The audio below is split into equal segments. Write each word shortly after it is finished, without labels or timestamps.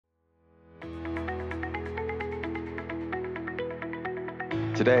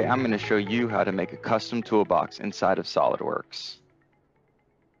Today I'm going to show you how to make a custom toolbox inside of SOLIDWORKS.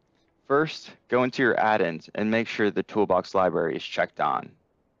 First, go into your add-ins and make sure the toolbox library is checked on.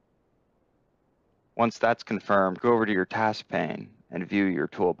 Once that's confirmed, go over to your task pane and view your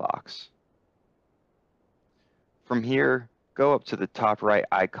toolbox. From here, go up to the top right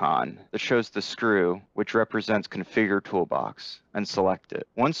icon that shows the screw, which represents Configure Toolbox, and select it.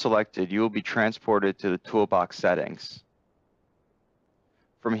 Once selected, you will be transported to the toolbox settings.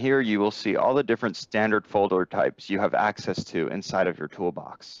 From here, you will see all the different standard folder types you have access to inside of your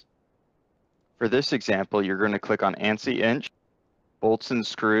toolbox. For this example, you're going to click on ANSI inch, bolts and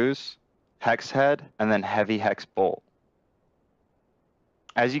screws, hex head, and then heavy hex bolt.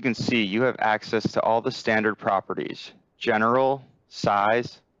 As you can see, you have access to all the standard properties: general,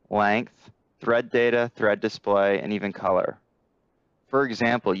 size, length, thread data, thread display, and even color. For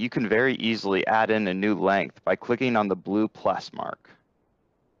example, you can very easily add in a new length by clicking on the blue plus mark.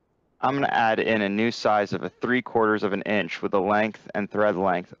 I'm going to add in a new size of 3/4 of an inch with a length and thread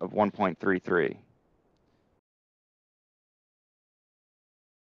length of 1.33.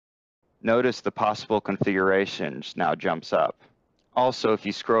 Notice the possible configurations now jumps up. Also, if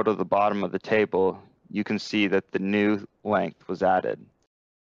you scroll to the bottom of the table, you can see that the new length was added.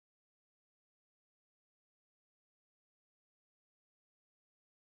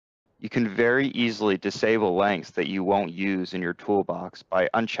 You can very easily disable lengths that you won't use in your toolbox by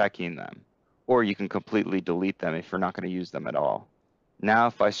unchecking them, or you can completely delete them if you're not going to use them at all. Now,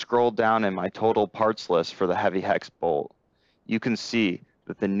 if I scroll down in my total parts list for the heavy hex bolt, you can see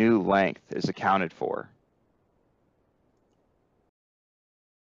that the new length is accounted for.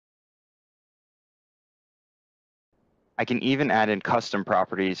 I can even add in custom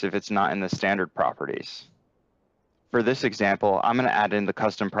properties if it's not in the standard properties. For this example, I'm going to add in the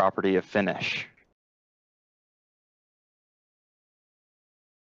custom property of finish.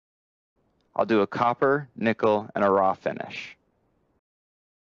 I'll do a copper, nickel, and a raw finish.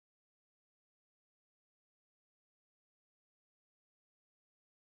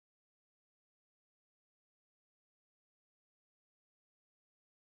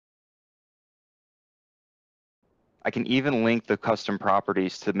 I can even link the custom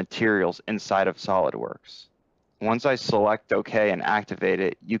properties to materials inside of SOLIDWORKS. Once I select OK and activate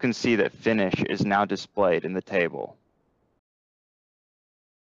it, you can see that finish is now displayed in the table.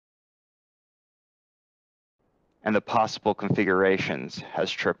 And the possible configurations has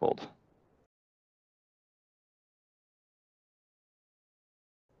tripled.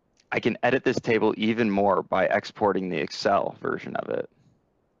 I can edit this table even more by exporting the Excel version of it.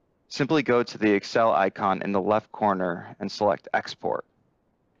 Simply go to the Excel icon in the left corner and select Export.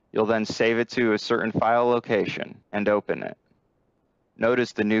 You'll then save it to a certain file location and open it.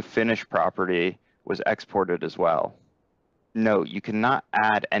 Notice the new finish property was exported as well. Note, you cannot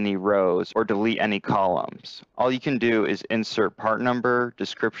add any rows or delete any columns. All you can do is insert part number,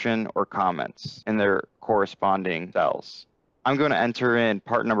 description, or comments in their corresponding cells. I'm going to enter in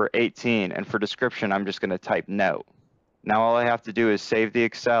part number 18, and for description, I'm just going to type note. Now all I have to do is save the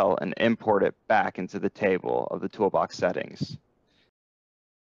Excel and import it back into the table of the toolbox settings.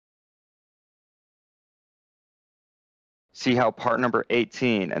 See how part number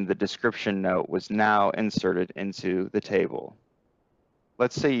 18 and the description note was now inserted into the table.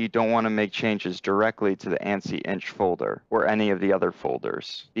 Let's say you don't want to make changes directly to the ANSI inch folder or any of the other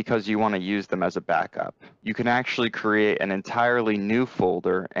folders because you want to use them as a backup. You can actually create an entirely new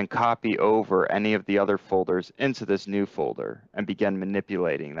folder and copy over any of the other folders into this new folder and begin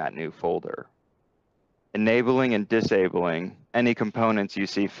manipulating that new folder, enabling and disabling any components you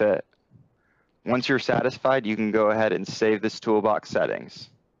see fit. Once you're satisfied, you can go ahead and save this toolbox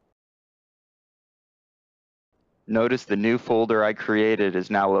settings. Notice the new folder I created is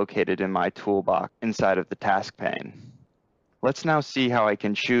now located in my toolbox inside of the task pane. Let's now see how I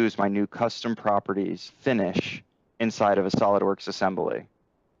can choose my new custom properties, finish, inside of a SOLIDWORKS assembly.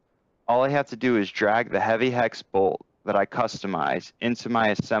 All I have to do is drag the heavy hex bolt that I customize into my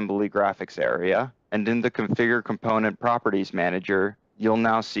assembly graphics area, and in the Configure Component Properties Manager, you'll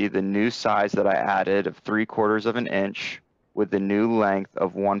now see the new size that I added of 3/4 of an inch with the new length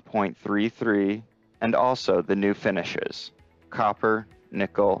of 1.33 and also the new finishes, copper,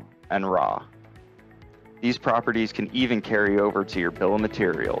 nickel, and raw. These properties can even carry over to your bill of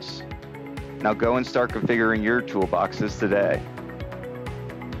materials. Now go and start configuring your toolboxes today.